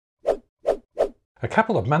A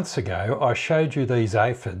couple of months ago I showed you these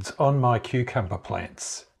aphids on my cucumber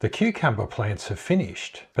plants. The cucumber plants have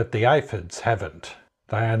finished, but the aphids haven't.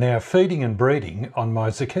 They are now feeding and breeding on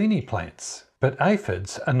my zucchini plants. But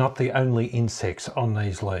aphids are not the only insects on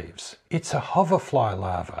these leaves. It's a hoverfly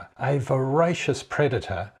larva, a voracious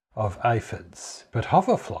predator of aphids. But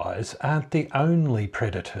hoverflies aren't the only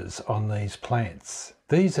predators on these plants.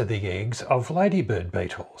 These are the eggs of ladybird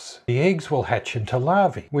beetles. The eggs will hatch into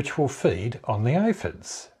larvae, which will feed on the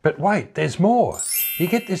aphids. But wait, there's more. You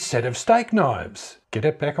get this set of steak knives. Get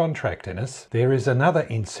it back on track, Dennis. There is another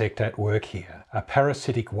insect at work here, a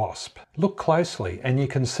parasitic wasp. Look closely and you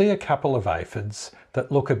can see a couple of aphids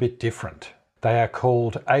that look a bit different. They are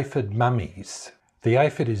called aphid mummies. The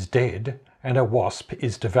aphid is dead and a wasp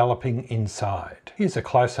is developing inside. Here's a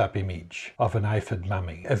close-up image of an aphid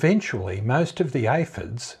mummy. Eventually, most of the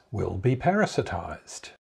aphids will be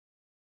parasitized.